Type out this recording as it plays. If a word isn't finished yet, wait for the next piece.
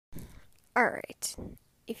Alright,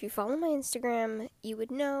 if you follow my Instagram, you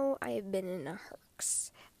would know I have been in a herx.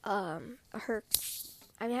 A herx,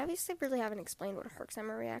 I mean, obviously I really haven't explained what a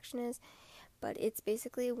Herxheimer reaction is, but it's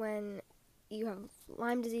basically when you have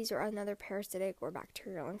Lyme disease or another parasitic or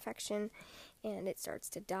bacterial infection, and it starts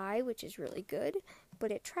to die, which is really good,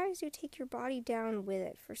 but it tries to take your body down with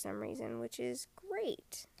it for some reason, which is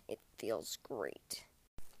great. It feels great.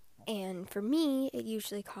 And for me, it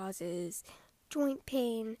usually causes joint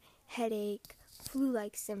pain, headache,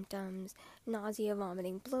 flu-like symptoms, nausea,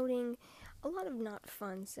 vomiting, bloating, a lot of not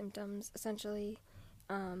fun symptoms, essentially.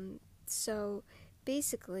 So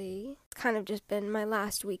basically, it's kind of just been my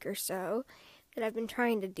last week or so that I've been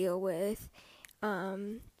trying to deal with. I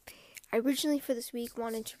originally for this week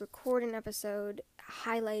wanted to record an episode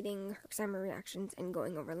highlighting Herxheimer reactions and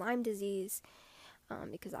going over Lyme disease,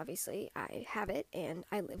 because obviously I have it and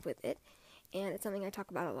I live with it, and it's something I talk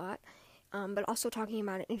about a lot. But also talking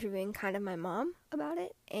about it, interviewing kind of my mom about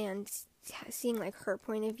it, and seeing like her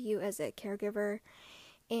point of view as a caregiver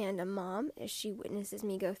and a mom as she witnesses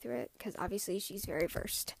me go through it, because obviously she's very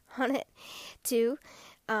versed on it too.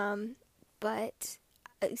 But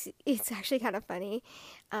it's actually kind of funny.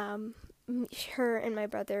 Her and my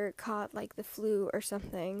brother caught like the flu or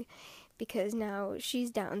something, because now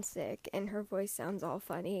she's down sick and her voice sounds all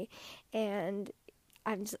funny, and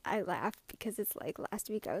I laugh because it's like last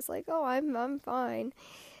week I was like, oh, I'm fine.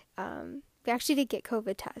 We actually did get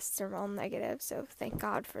COVID tests, they're all negative, so thank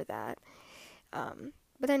God for that.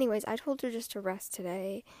 But anyways, I told her just to rest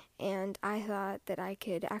today, and I thought that I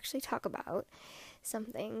could actually talk about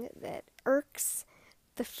something that irks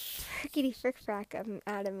the frickety frick-frack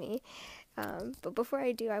out of me. But before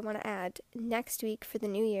I do, I want to add, next week for the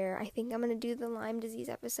new year, I think I'm going to do the Lyme disease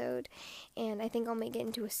episode, and I think I'll make it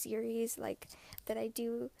into a series, like, that I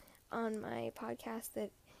do on my podcast,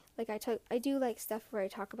 that, like, I do, like, stuff where I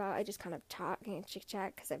talk about, I just kind of talk and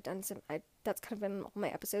chit-chat, because I've done that's kind of been all my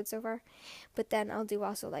episodes so far, but then I'll do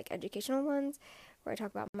also, like, educational ones, where I talk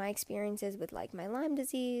about my experiences with, like, my Lyme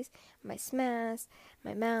disease, my SMAS,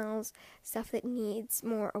 my MALS, stuff that needs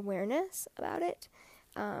more awareness about it,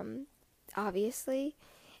 obviously,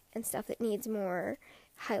 and stuff that needs more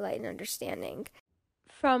highlight and understanding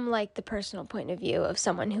from, like, the personal point of view of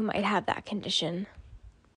someone who might have that condition.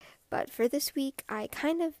 But for this week, I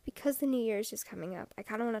kind of, because the New Year's is coming up, I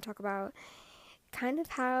kind of want to talk about kind of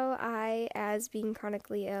how I, as being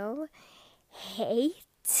chronically ill,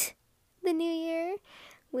 hate the New Year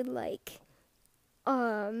with, like,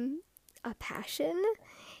 a passion.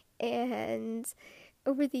 And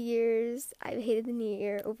over the years, I've hated the New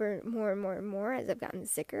Year over more and more and more as I've gotten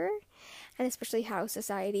sicker, and especially how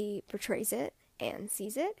society portrays it and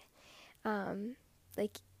sees it.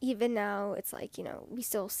 Like, even now, it's like, we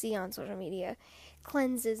still see on social media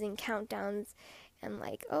cleanses and countdowns, and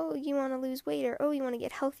like, oh, you want to lose weight, or oh, you want to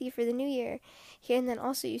get healthy for the new year. Here, and then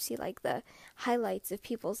also you see like the highlights of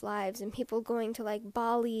people's lives, and people going to like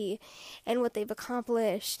Bali and what they've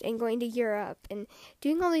accomplished, and going to Europe and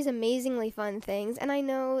doing all these amazingly fun things. And I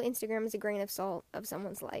know Instagram is a grain of salt of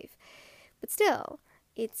someone's life, but still,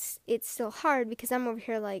 it's still hard, because I'm over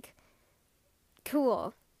here like,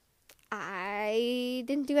 cool, I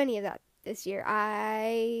didn't do any of that this year.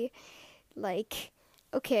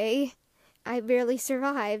 Okay, I barely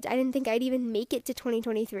survived. I didn't think I'd even make it to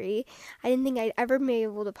 2023. I didn't think I'd ever be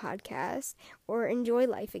able to podcast or enjoy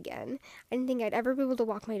life again. I didn't think I'd ever be able to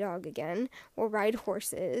walk my dog again, or ride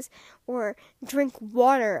horses, or drink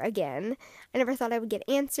water again. I never thought I would get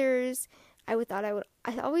answers. I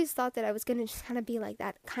always thought that I was going to just kind of be like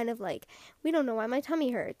that, kind of like, we don't know why my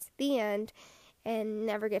tummy hurts, the end, and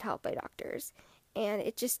never get help by doctors. And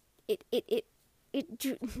it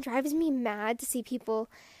drives me mad to see people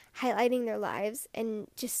highlighting their lives, and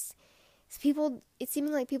just it's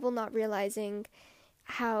seeming like people not realizing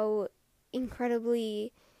how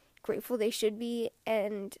incredibly grateful they should be,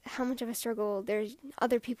 and how much of a struggle their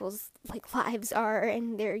other people's like lives are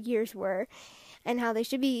and their years were, and how they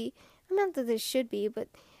should be, not that they should be, but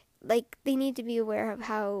like they need to be aware of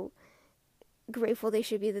how grateful they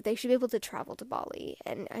should be that they should be able to travel to Bali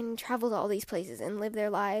and travel to all these places and live their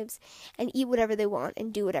lives and eat whatever they want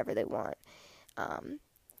and do whatever they want.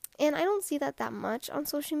 And I don't see that much on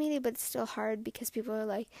social media, but it's still hard because people are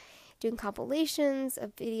like doing compilations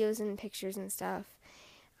of videos and pictures and stuff.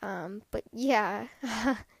 But yeah,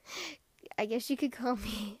 I guess you could call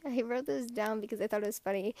me, I wrote this down because I thought it was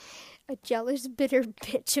funny, a jealous, bitter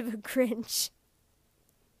bitch of a Grinch.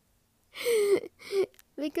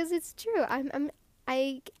 Because it's true.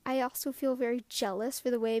 I also feel very jealous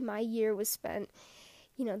for the way my year was spent,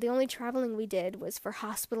 the only traveling we did was for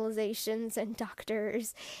hospitalizations and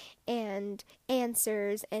doctors and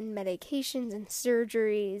answers and medications and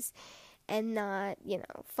surgeries and not,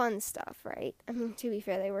 fun stuff, right? I mean, to be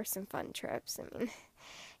fair, they were some fun trips. I mean,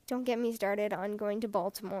 don't get me started on going to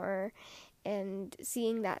Baltimore and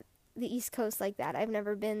seeing the East Coast like that. I've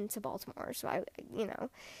never been to Baltimore, so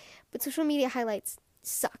but social media highlights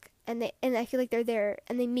suck, and I feel like they're there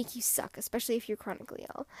and they make you suck, especially if you're chronically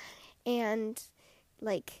ill. And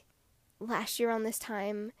like last year on this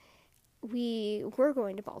time, we were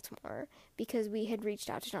going to Baltimore because we had reached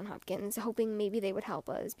out to Johns Hopkins hoping maybe they would help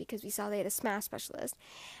us because we saw they had a SMAS specialist,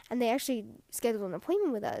 and they actually scheduled an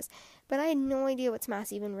appointment with us, but I had no idea what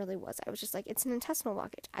SMAS even really was. I was just like, it's an intestinal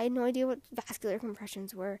blockage. I had no idea what vascular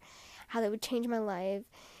compressions were, how they would change my life,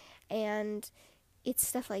 and it's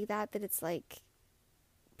stuff like that it's like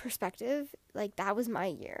perspective. Like, that was my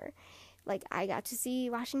year. Like, I got to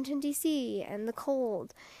see Washington, D.C. and the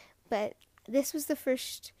cold, but this was the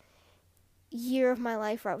first year of my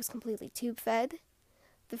life where I was completely tube fed.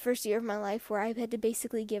 The first year of my life where I had to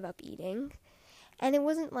basically give up eating. And it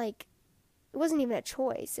wasn't even a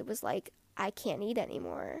choice. It was like, I can't eat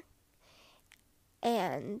anymore.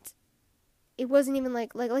 And it wasn't even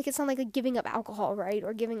like it's not like giving up alcohol, right?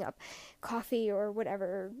 Or giving up coffee or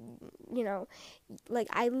whatever, like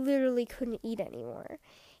I literally couldn't eat anymore.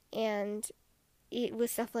 And it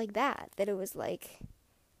was stuff like that it was like,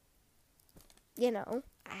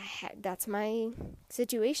 that's my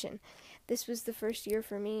situation. This was the first year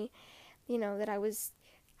for me, that I've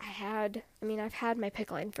had my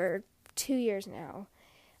PICC line for 2 years now.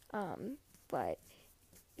 But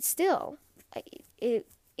still,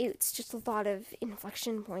 it's just a lot of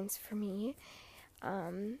inflection points for me.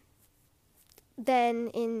 I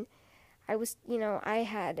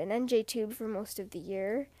had an NJ tube for most of the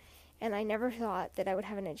year, and I never thought that I would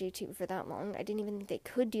have an NJ tube for that long. I didn't even think they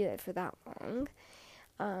could do that for that long.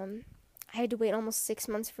 I had to wait almost 6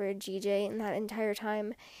 months for a GJ, and that entire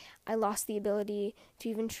time, I lost the ability to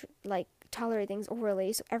even tolerate things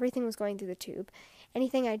orally, so everything was going through the tube.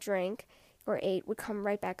 Anything I drank or ate would come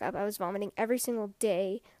right back up. I was vomiting every single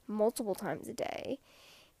day, multiple times a day.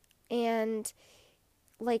 And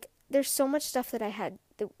there's so much stuff that I had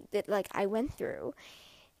that I went through.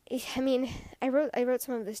 I wrote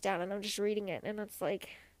some of this down, and I'm just reading it, and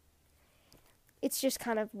it's just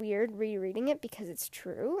kind of weird rereading it because it's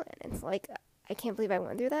true, and it's like, I can't believe I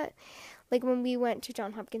went through that. Like, when we went to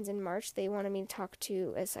Johns Hopkins in March, they wanted me to talk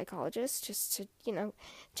to a psychologist just to,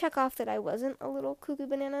 check off that I wasn't a little cuckoo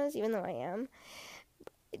bananas, even though I am.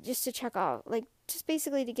 Just to check off, just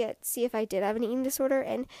basically to see if I did have an eating disorder,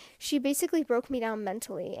 and she basically broke me down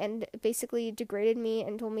mentally, and basically degraded me,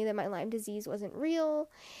 and told me that my Lyme disease wasn't real,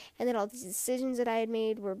 and that all these decisions that I had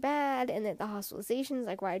made were bad, and that the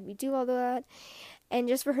hospitalizations, why did we do all that, and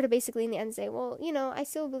just for her to basically in the end say, well, I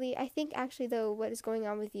think actually though what is going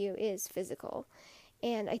on with you is physical,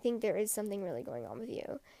 and I think there is something really going on with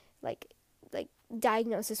you, like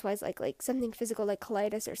diagnosis-wise, like something physical, like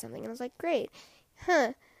colitis or something, and I was like, great.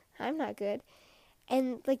 I'm not good.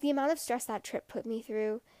 And the amount of stress that trip put me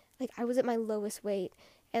through, I was at my lowest weight,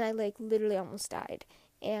 and I literally almost died.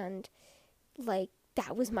 And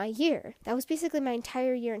that was my year. That was basically my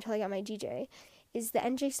entire year until I got my GJ. Is the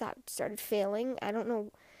NJ started failing. I don't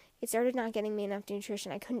know. It started not getting me enough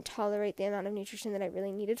nutrition. I couldn't tolerate the amount of nutrition that I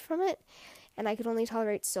really needed from it, and I could only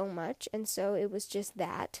tolerate so much. And so it was just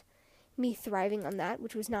me thriving on that,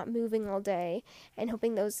 which was not moving all day, and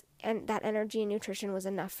hoping that energy and nutrition was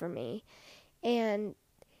enough for me. And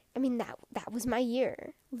that was my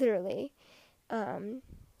year, literally.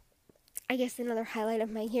 I guess another highlight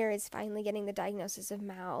of my year is finally getting the diagnosis of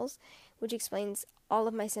MALS, which explains all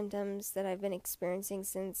of my symptoms that I've been experiencing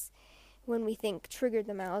since when we think triggered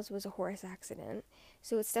the MALS was a horse accident.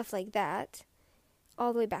 So it's stuff like that,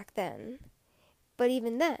 all the way back then. But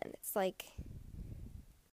even then, it's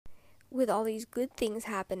with all these good things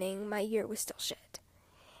happening, my year was still shit.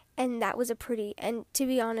 And that was and to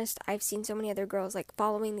be honest, I've seen so many other girls,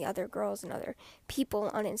 following the other girls and other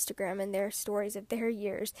people on Instagram and their stories of their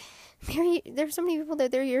years. There's so many people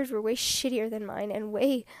that their years were way shittier than mine and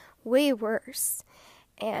way, way worse.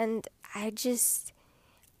 And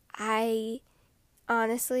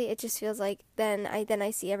honestly, it just feels like then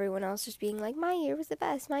I see everyone else just being like, my year was the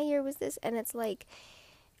best, my year was this, and it's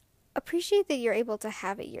appreciate that you're able to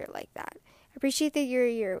have a year like that. Appreciate that your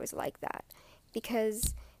year was like that,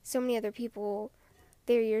 because so many other people,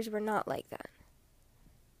 their years were not like that.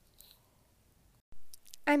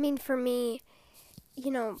 For me,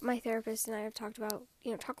 my therapist and I have talked about,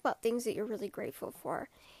 talk about things that you're really grateful for,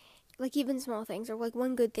 even small things, or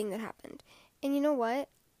one good thing that happened. And you know what?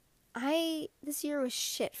 this year was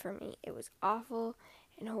shit for me. It was awful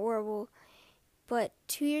and horrible. But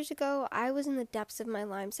 2 years ago, I was in the depths of my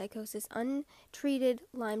Lyme psychosis, untreated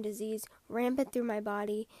Lyme disease, rampant through my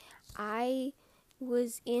body. I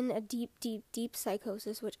was in a deep, deep, deep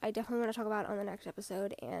psychosis, which I definitely want to talk about on the next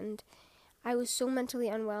episode. And I was so mentally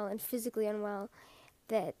unwell and physically unwell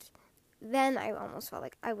that then I almost felt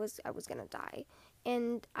like I was gonna die.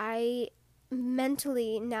 And I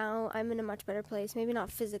mentally, now I'm in a much better place. Maybe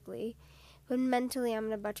not physically, but mentally I'm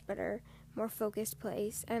in a much better, more focused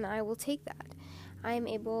place, and I will take that. I am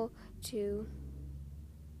able to,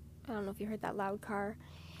 I don't know if you heard that loud car,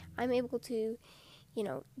 I'm able to,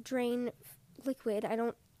 drain liquid. I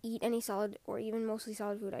don't eat any solid or even mostly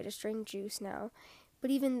solid food. I just drink juice now.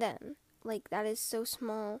 But even then, that is so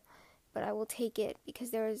small, but I will take it,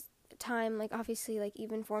 because there was a time, obviously,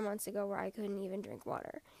 even 4 months ago where I couldn't even drink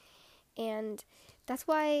water. And that's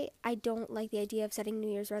why I don't like the idea of setting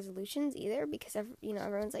New Year's resolutions either, because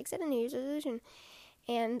everyone's like, set a New Year's resolution.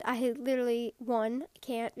 And I literally, 1,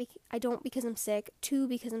 I don't because I'm sick, 2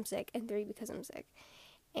 because I'm sick, and 3 because I'm sick.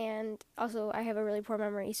 And also, I have a really poor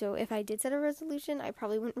memory, so if I did set a resolution, I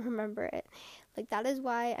probably wouldn't remember it. That is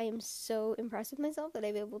why I am so impressed with myself that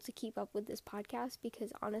I'm able to keep up with this podcast,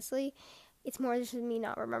 because honestly, it's more just me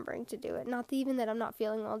not remembering to do it. Not even that I'm not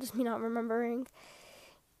feeling well, just me not remembering.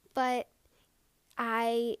 But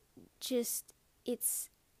there's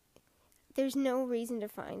no reason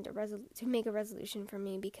to make a resolution for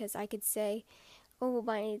me, because I could say, oh, well,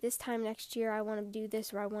 by this time next year, I want to do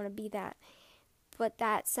this or I want to be that. But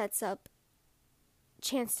that sets up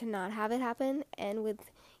chance to not have it happen. And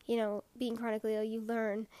with, being chronically ill, you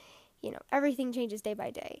learn, everything changes day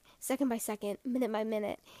by day, second by second, minute by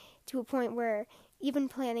minute, to a point where even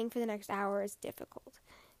planning for the next hour is difficult.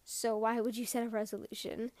 So why would you set a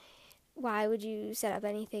resolution? Why would you set up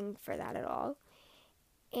anything for that at all?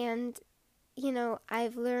 And,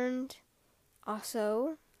 I've learned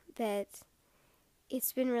also that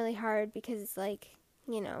it's been really hard, because it's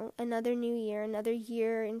another new year, another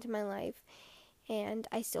year into my life, and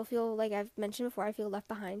I still feel, like I've mentioned before, I feel left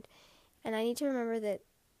behind. And I need to remember that,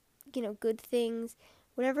 good things,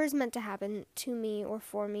 whatever is meant to happen to me or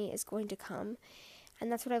for me, is going to come.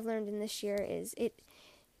 And that's what I've learned in this year. Is it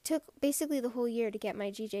took basically the whole year to get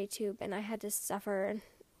my GJ tube, and I had to suffer and,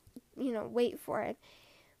 wait for it.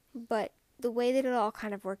 But the way that it all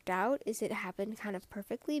kind of worked out is it happened kind of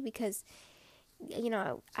perfectly, because,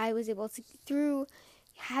 I was able to, through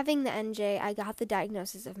having the NJ, I got the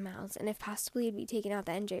diagnosis of MALS, and if possibly it'd be taken out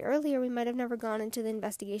the NJ earlier, we might have never gone into the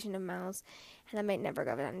investigation of MALS, and I might never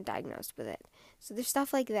have gotten diagnosed with it. So there's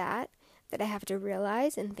stuff like that I have to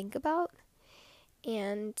realize and think about,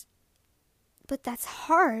 but that's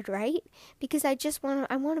hard, right? Because I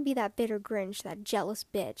want to be that bitter Grinch, that jealous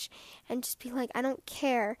bitch, and just be like, I don't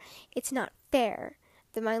care. It's not fair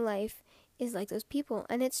that my life is like those people.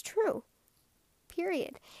 And it's true.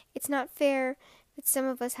 Period. It's not fair that some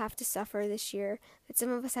of us have to suffer this year, that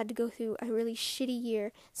some of us had to go through a really shitty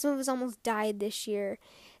year. Some of us almost died this year.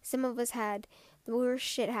 Some of us had the worst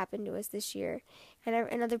shit happen to us this year.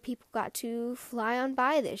 And other people got to fly on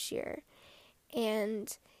by this year.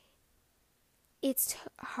 And it's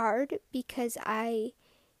hard, because the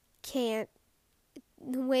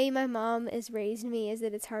way my mom has raised me is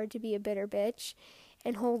that it's hard to be a bitter bitch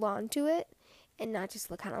and hold on to it and not just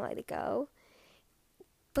kind of let it go.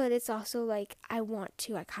 But it's also I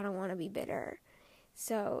kind of want to be bitter.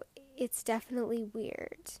 So it's definitely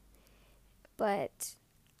weird. But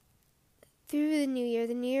through the new year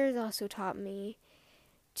has also taught me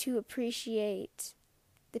to appreciate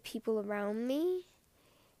the people around me,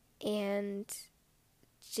 and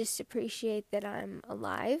just appreciate that I'm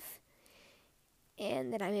alive,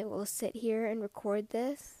 and that I'm able to sit here and record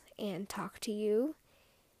this and talk to you.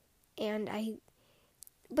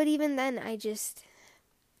 But even then,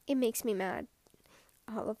 it makes me mad,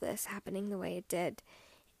 all of this happening the way it did.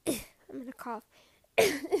 I'm gonna cough.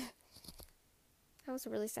 That was a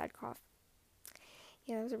really sad cough.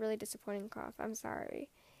 Yeah, that was a really disappointing cough. I'm sorry.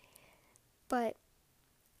 But,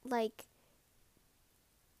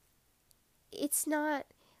 it's not,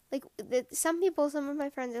 some of my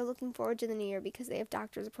friends are looking forward to the new year because they have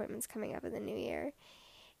doctor's appointments coming up in the new year.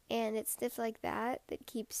 And it's stuff like that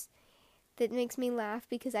makes me laugh,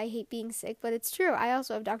 because I hate being sick, but it's true. I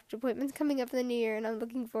also have doctor's appointments coming up in the new year, and I'm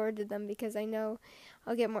looking forward to them, because I know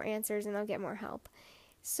I'll get more answers and I'll get more help.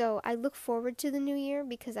 So I look forward to the new year,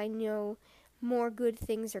 because I know more good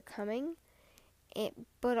things are coming.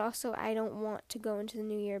 But also, I don't want to go into the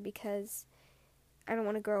new year because I don't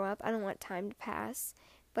want to grow up. I don't want time to pass.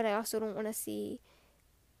 But I also don't want to see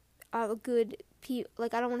all the good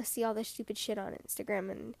like, I don't want to see all this stupid shit on Instagram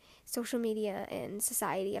and social media and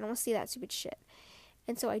society. I don't want to see that stupid shit.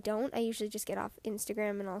 And so I don't. I usually just get off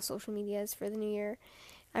Instagram and all social medias for the new year.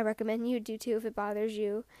 I recommend you do too if it bothers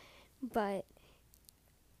you. But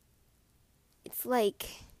it's like,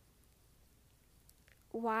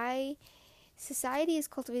 why society has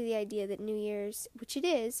cultivated the idea that New Year's, which it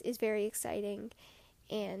is very exciting,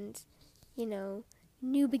 and, you know,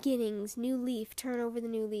 new beginnings, new leaf, turn over the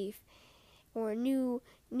new leaf, or new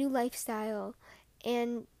lifestyle,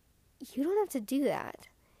 and you don't have to do that.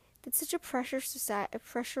 That's such a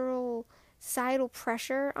societal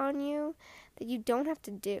pressure on you that you don't have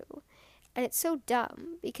to do. And it's so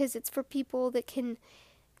dumb, because it's for people that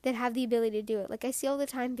have the ability to do it. Like, I see all the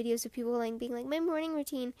time videos of people like being like, my morning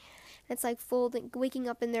routine, and it's like waking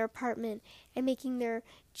up in their apartment and making their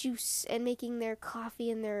juice and making their coffee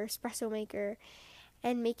in their espresso maker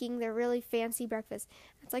and making their really fancy breakfast.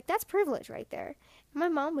 It's like, that's privilege right there. My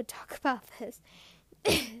mom would talk about this.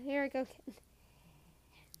 Here I go again.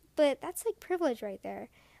 But that's like privilege right there.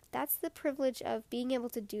 That's the privilege of being able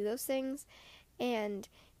to do those things and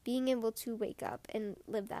being able to wake up and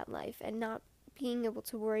live that life and not being able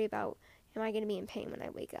to worry about, am I going to be in pain when I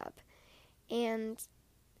wake up? And,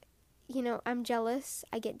 you know, I'm jealous.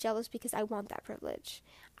 I get jealous because I want that privilege.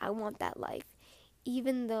 I want that life.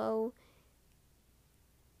 Even though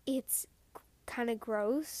it's kind of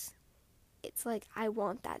gross, it's like, I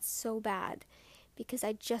want that so bad, because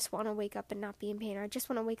I just want to wake up and not be in pain, or I just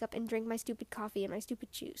want to wake up and drink my stupid coffee and my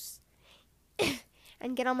stupid juice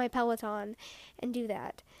and get on my Peloton and do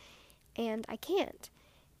that. And I can't.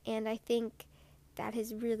 And I think that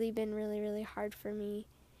has really been really, really hard for me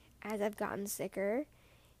as I've gotten sicker,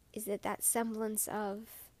 is that semblance of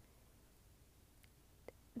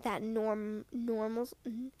that normal,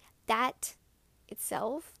 that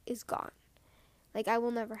itself is gone. Like, I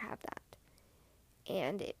will never have that.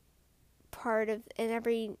 And for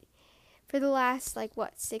the last,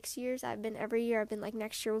 6 years, every year I've been like,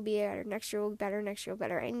 next year will be better, next year will be better, next year will be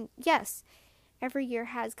better. And yes, every year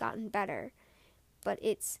has gotten better, but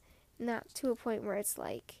it's not to a point where it's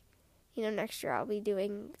like, you know, next year I'll be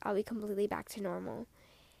completely back to normal.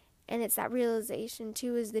 And it's that realization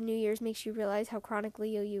too, is the New Year's makes you realize how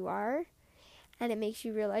chronically ill you are, and it makes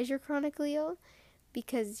you realize you're chronically ill,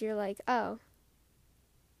 because you're like, oh,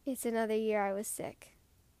 it's another year I was sick.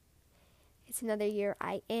 It's another year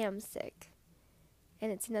I am sick.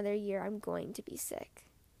 And it's another year I'm going to be sick.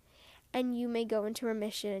 And you may go into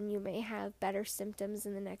remission, and you may have better symptoms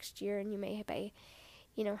in the next year, and you may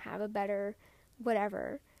have a better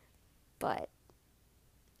whatever. But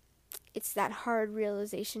it's that hard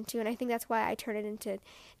realization too, and I think that's why I turn it into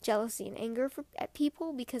jealousy and anger at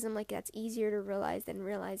people, because I'm like, that's easier to realize than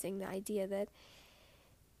realizing the idea that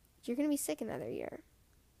you're going to be sick another year.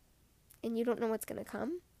 And you don't know what's going to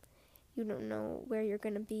come. You don't know where you're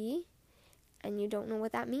going to be. And you don't know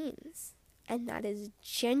what that means. And that is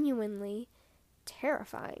genuinely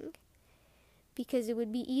terrifying. Because it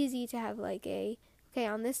would be easy to have okay,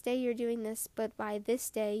 on this day you're doing this, but by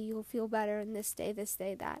this day you'll feel better, and this day,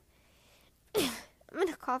 that. I'm going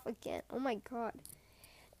to cough again. Oh my god.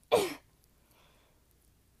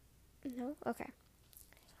 No? Okay.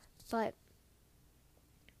 But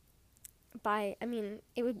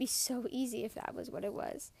it would be so easy if that was what it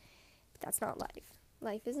was. But that's not life.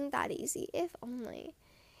 Life isn't that easy, if only.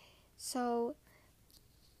 So,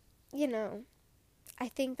 I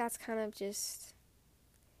think that's kind of just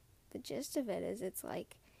the gist of it, is it's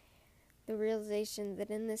like the realization that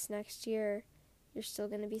in this next year, you're still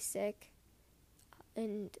going to be sick,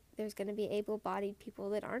 and there's going to be able-bodied people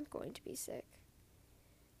that aren't going to be sick.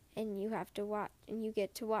 And you have to watch, and you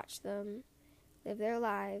get to watch them live their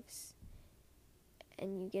lives,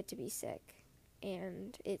 and you get to be sick.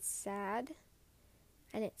 And it's sad,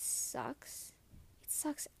 and it sucks. It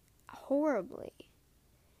sucks horribly.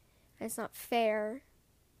 And it's not fair.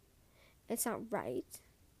 It's not right.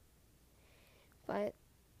 But,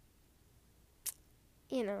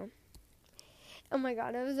 oh my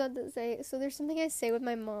god, I was about to say, so there's something I say with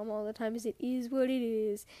my mom all the time, is it is what it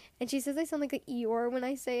is. And she says I sound like an Eeyore when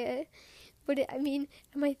I say it. But and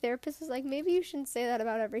my therapist is like, maybe you shouldn't say that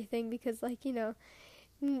about everything, because maybe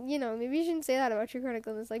you shouldn't say that about your chronic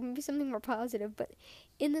illness, maybe something more positive. But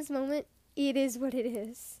in this moment, it is what it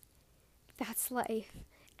is. That's life.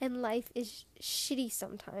 And life is shitty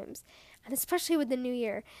sometimes. And especially with the new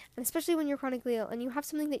year. And especially when you're chronically ill and you have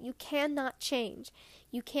something that you cannot change.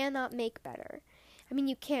 You cannot make better.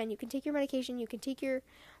 You can. You can take your medication. You can take your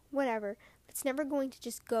whatever. But it's never going to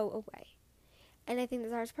just go away. And I think that's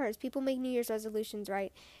the hardest part, is people make New Year's resolutions,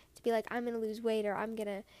 right? To be like, I'm going to lose weight, or I'm going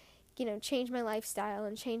to, change my lifestyle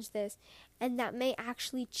and change this, and that may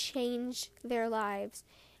actually change their lives,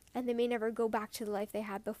 and they may never go back to the life they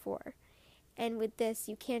had before. And with this,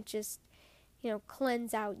 you can't just,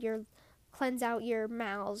 cleanse out your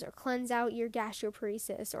mouths, or cleanse out your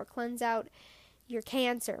gastroparesis, or cleanse out your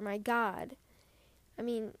cancer. My God. I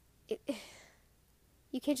mean,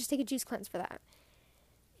 you can't just take a juice cleanse for that.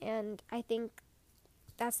 And I think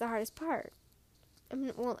that's the hardest part.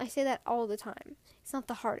 I say that all the time. It's not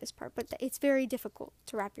the hardest part, but it's very difficult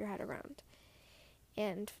to wrap your head around.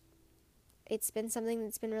 And it's been something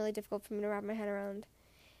that's been really difficult for me to wrap my head around.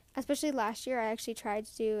 Especially last year, I actually tried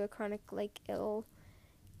to do a chronic, ill,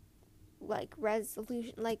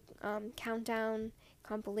 resolution, countdown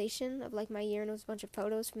compilation of, my year, and it was a bunch of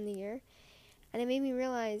photos from the year. And it made me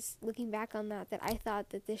realize, looking back on that I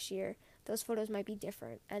thought that this year, those photos might be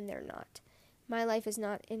different, and they're not. My life is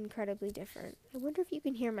not incredibly different. I wonder if you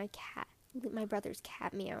can hear my brother's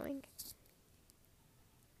cat meowing.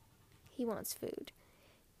 He wants food.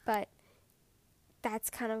 But that's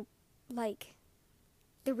kind of,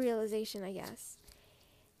 the realization, I guess.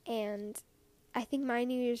 And I think my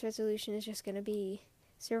New Year's resolution is just going to be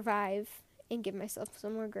survive and give myself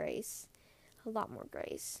some more grace. A lot more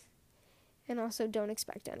grace. And also don't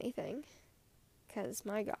expect anything. Because,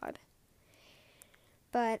 my God.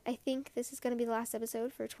 But I think this is going to be the last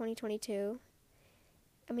episode for 2022.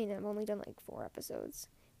 I mean, I've only done 4 episodes.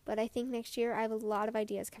 But I think next year I have a lot of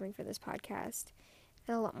ideas coming for this podcast.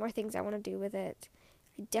 And a lot more things I want to do with it.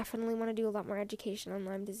 I definitely want to do a lot more education on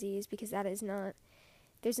Lyme disease, because that is not...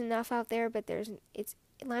 There's enough out there, but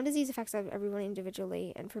Lyme disease affects everyone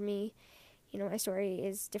individually. And for me, my story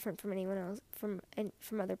is different from anyone else,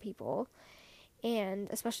 from other people. And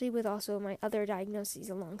especially with also my other diagnoses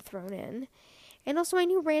along thrown in. And also my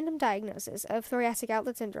new random diagnosis of thoracic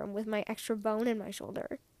outlet syndrome with my extra bone in my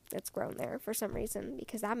shoulder that's grown there for some reason,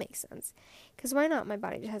 because that makes sense. Because why not? My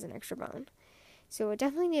body just has an extra bone. So I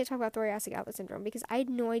definitely need to talk about thoracic outlet syndrome, because I had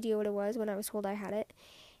no idea what it was when I was told I had it.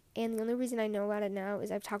 And the only reason I know about it now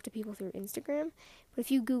is I've talked to people through Instagram. But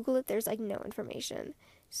if you Google it, there's no information.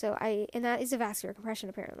 And that is a vascular compression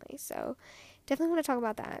apparently. So definitely want to talk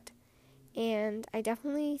about that. And I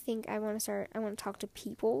definitely think I want to talk to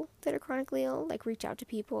people that are chronically ill, reach out to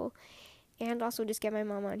people, and also just get my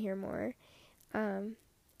mom on here more.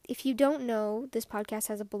 If you don't know, this podcast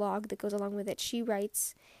has a blog that goes along with it. She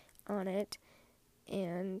writes on it,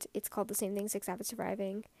 and it's called The Same Thing, 6 Habits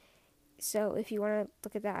Surviving. So if you want to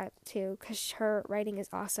look at that too, because her writing is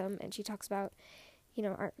awesome, and she talks about,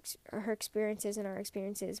 her experiences and our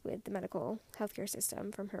experiences with the medical healthcare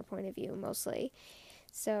system from her point of view mostly.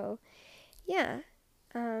 So yeah,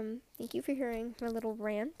 thank you for hearing my little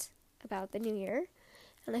rant about the new year,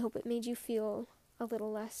 and I hope it made you feel a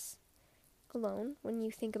little less alone when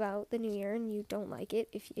you think about the new year and you don't like it.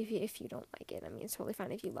 If you don't like it, I mean, it's totally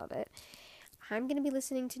fine if you love it. I'm going to be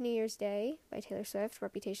listening to New Year's Day by Taylor Swift,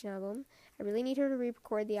 Reputation album. I really need her to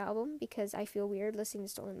re-record the album, because I feel weird listening to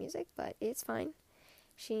stolen music, but it's fine.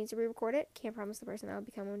 She needs to re-record it. Can't promise the person I'll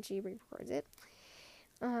become when she re-records it.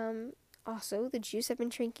 Also, the juice I've been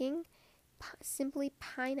drinking, Simply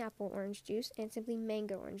Pineapple Orange Juice and Simply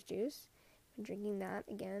Mango Orange Juice. I'm drinking that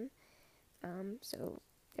again. So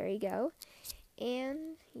there you go.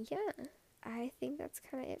 And yeah, I think that's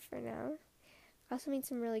kind of it for now. I also made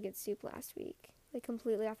some really good soup last week,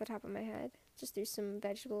 completely off the top of my head. Just threw some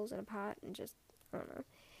vegetables in a pot and just, I don't know,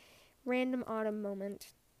 random autumn moment.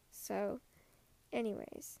 So,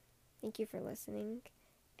 anyways, thank you for listening,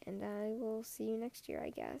 and I will see you next year, I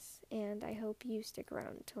guess. And I hope you stick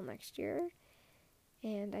around until next year,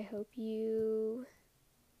 and I hope you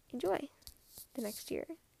enjoy the next year,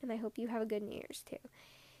 and I hope you have a good New Year's too,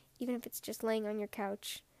 even if it's just laying on your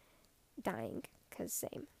couch dying, because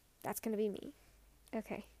same, that's gonna be me.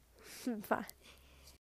 Okay, bye.